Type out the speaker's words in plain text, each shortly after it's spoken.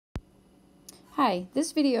Hi,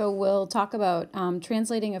 this video will talk about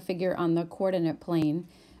translating a figure on the coordinate plane.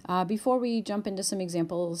 Before we jump into some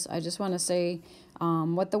examples, I just want to say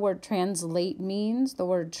what the word translate means. The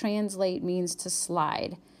word translate means to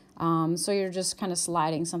slide. So you're just kind of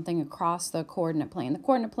sliding something across the coordinate plane. The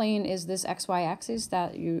coordinate plane is this XY axis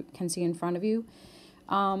that you can see in front of you.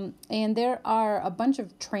 And there are a bunch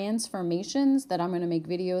of transformations that I'm going to make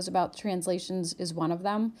videos about. Translations is one of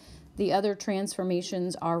them. The other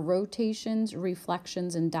transformations are rotations,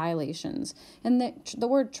 reflections, and dilations. And the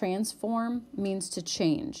word transform means to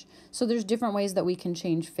change. So there's different ways that we can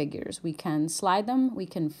change figures. We can slide them, we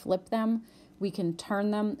can flip them, we can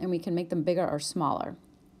turn them, and we can make them bigger or smaller.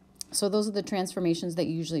 So those are the transformations that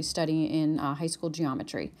you usually study in high school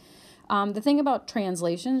geometry. The thing about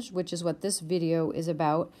translations, which is what this video is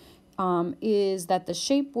about, is that the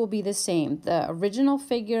shape will be the same. The original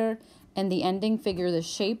figure and the ending figure, the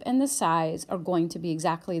shape and the size are going to be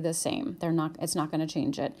exactly the same. It's not going to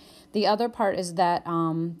change it. The other part is that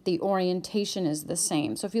the orientation is the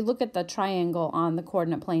same. So if you look at the triangle on the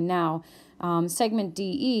coordinate plane now, segment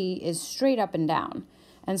DE is straight up and down.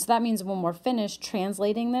 And so that means when we're finished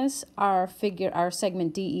translating this, our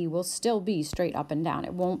segment DE will still be straight up and down.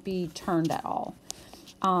 It won't be turned at all.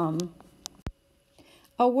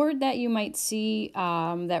 A word that you might see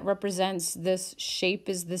that represents this shape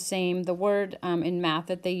is the same. The word in math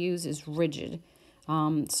that they use is rigid.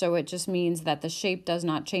 So it just means that the shape does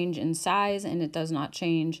not change in size and it does not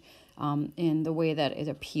change in the way that it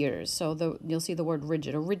appears. So you'll see the word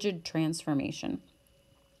rigid, a rigid transformation.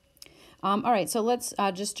 All right, so let's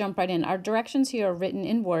just jump right in. Our directions here are written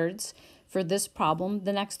in words for this problem.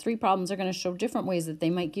 The next three problems are going to show different ways that they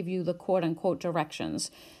might give you the quote-unquote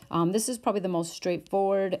directions. This is probably the most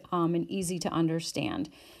straightforward and easy to understand.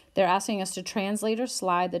 They're asking us to translate or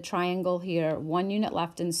slide the triangle here 1 unit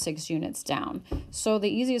left and 6 units down. So the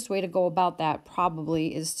easiest way to go about that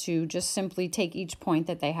probably is to just simply take each point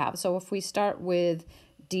that they have. So if we start with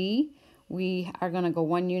D, we are going to go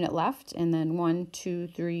 1 unit left and then 1, 2,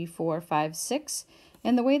 3, 4, 5, 6.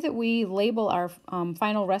 And the way that we label our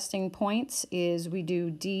final resting points is we do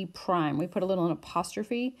D prime. We put a little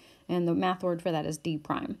apostrophe and the math word for that is D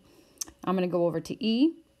prime. I'm going to go over to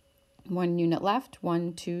E. 1 unit left,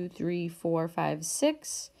 1, 2, 3, 4, 5,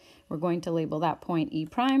 6. We're going to label that point E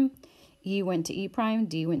prime. E went to E prime,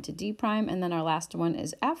 D went to D prime, and then our last one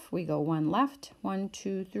is F. We go 1 left, 1,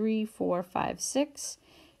 2, 3, 4, 5, 6.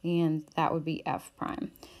 And that would be F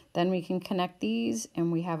prime. Then we can connect these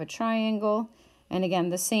and we have a triangle. And again,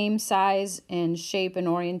 the same size and shape and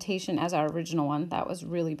orientation as our original one. That was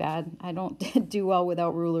really bad. I don't do well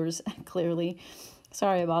without rulers, clearly.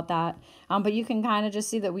 Sorry about that. But you can kind of just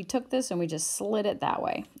see that we took this and we just slid it that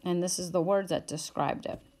way. And this is the words that described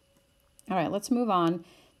it. All right, let's move on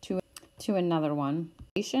to another one.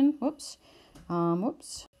 Whoops.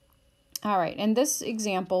 All right, in this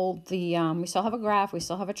example, we still have a graph, we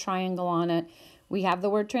still have a triangle on it. We have the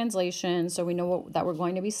word translation, so we know that we're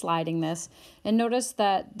going to be sliding this. And notice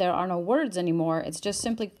that there are no words anymore. It's just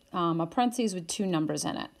simply a parentheses with 2 numbers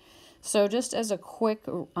in it. So just as a quick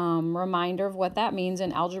reminder of what that means,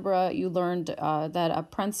 in algebra, you learned that a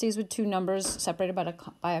parentheses with 2 numbers separated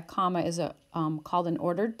by a comma is called an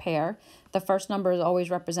ordered pair. The first number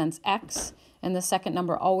always represents X, and the second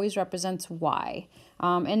number always represents Y.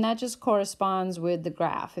 And that just corresponds with the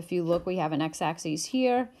graph. If you look, we have an x-axis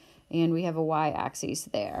here, and we have a y-axis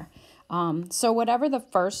there. So whatever the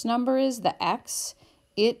first number is, the x,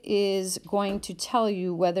 it is going to tell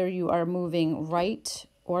you whether you are moving right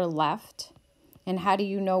or left. And how do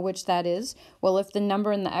you know which that is? Well, if the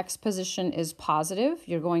number in the x position is positive,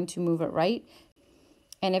 you're going to move it right.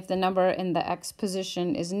 And if the number in the x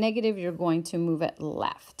position is negative, you're going to move it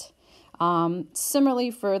left.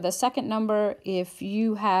 Similarly, for the second number, if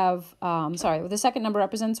you have, the second number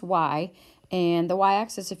represents y, and the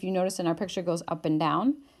y-axis, if you notice in our picture, goes up and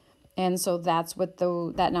down. And so that's what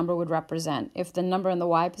that number would represent. If the number in the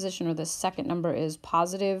y position or the second number is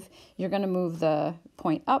positive, you're going to move the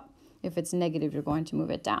point up. If it's negative, you're going to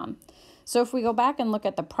move it down. So if we go back and look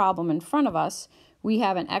at the problem in front of us, we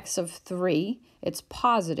have an x of 3. It's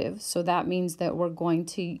positive, so that means that we're going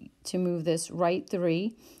to move this right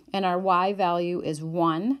 3. And our y value is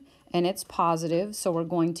 1, and it's positive, so we're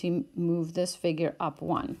going to move this figure up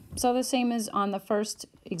 1. So the same as on the first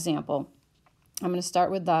example. I'm going to start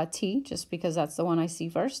with the T, just because that's the one I see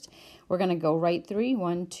first. We're going to go right 3,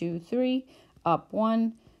 1, 2, 3, up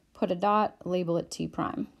 1, put a dot, label it T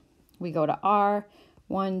prime. We go to R,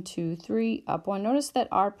 1, 2, 3, up 1. Notice that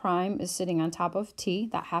R prime is sitting on top of T.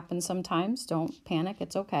 That happens sometimes. Don't panic,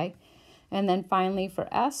 it's okay. And then finally for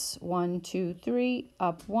S, 1, 2, 3,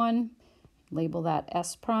 up 1, label that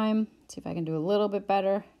S prime. See if I can do a little bit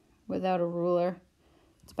better without a ruler.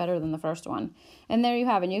 It's better than the first one. And there you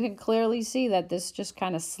have it. And you can clearly see that this just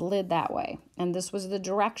kind of slid that way. And this was the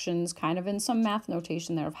directions kind of in some math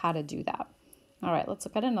notation there of how to do that. All right, let's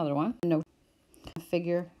look at another one. No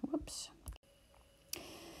figure, whoops.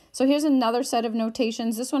 So here's another set of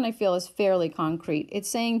notations. This one I feel is fairly concrete. It's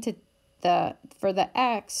saying for the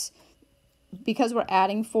X, because we're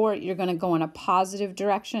adding 4, you're going to go in a positive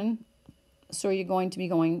direction. So you're going to be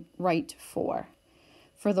going right 4.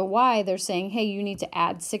 For the Y, they're saying, hey, you need to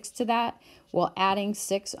add 6 to that. Well, adding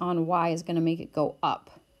 6 on Y is going to make it go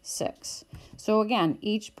up 6. So again,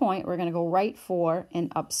 each point, we're going to go right 4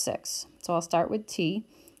 and up 6. So I'll start with T.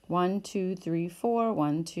 1, 2, 3, 4,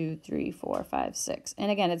 1, 2, 3, 4, 5, 6.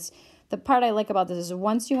 And again, it's the part I like about this is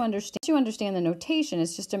once you understand the notation,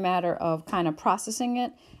 it's just a matter of kind of processing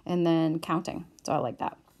it and then counting. So I like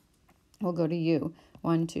that. We'll go to U.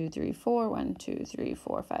 1, 2, 3, 4, 1, 2, 3,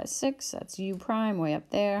 4, 5, 6. That's U prime way up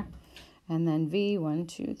there. And then V, 1,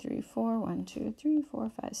 2, 3, 4, 1, 2, 3,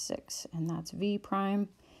 4, 5, 6. And that's V prime.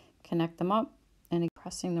 Connect them up. And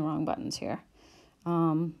pressing the wrong buttons here.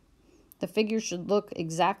 The figure should look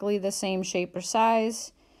exactly the same shape or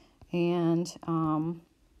size. And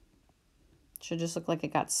should just look like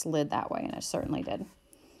it got slid that way. And it certainly did.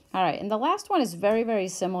 All right. And the last one is very, very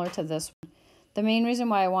similar to this one. The main reason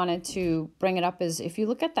why I wanted to bring it up is if you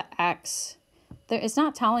look at the X, it's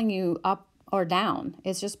not telling you up or down.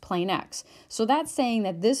 It's just plain X. So that's saying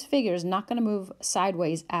that this figure is not going to move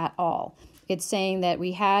sideways at all. It's saying that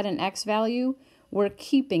we had an X value. We're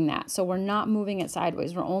keeping that. So we're not moving it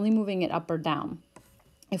sideways. We're only moving it up or down.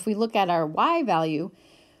 If we look at our Y value,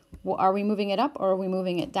 well, are we moving it up or are we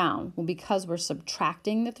moving it down? Well, because we're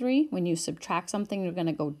subtracting the 3. When you subtract something, you're going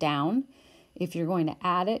to go down. If you're going to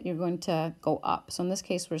add it, you're going to go up. So in this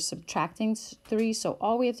case, we're subtracting 3. So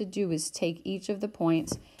all we have to do is take each of the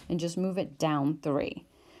points and just move it down 3.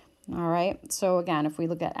 All right. So again, if we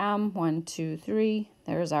look at M, 1, 2, 3,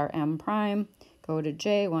 there's our M prime. Go to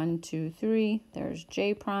J, 1, 2, 3, there's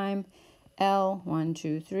J prime. L, 1,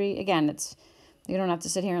 2, 3. Again, you don't have to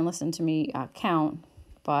sit here and listen to me count,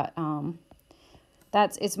 but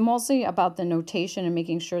it's mostly about the notation and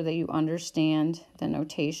making sure that you understand the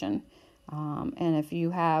notation. And if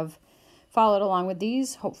you have followed along with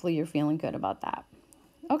these, hopefully you're feeling good about that.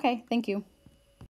 Okay, thank you.